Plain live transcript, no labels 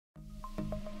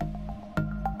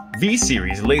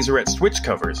V-Series laserette switch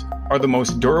covers are the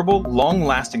most durable,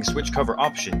 long-lasting switch cover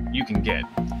option you can get.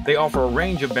 They offer a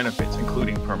range of benefits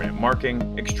including permanent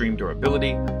marking, extreme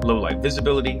durability, low light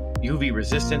visibility, UV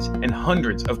resistance, and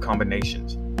hundreds of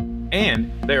combinations.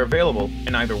 And they are available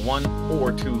in either 1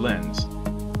 or 2 lens,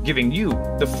 giving you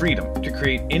the freedom to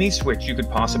create any switch you could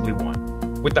possibly want.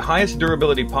 With the highest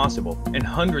durability possible and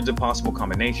hundreds of possible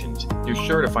combinations, you're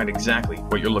sure to find exactly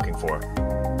what you're looking for.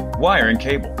 Wire and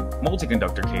cable,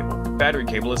 multi-conductor cable, battery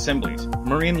cable assemblies,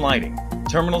 marine lighting,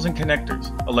 terminals and connectors,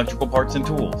 electrical parts and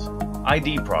tools,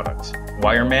 ID products,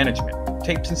 wire management,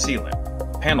 tapes and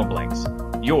sealant, panel blanks,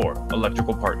 your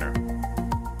electrical partner.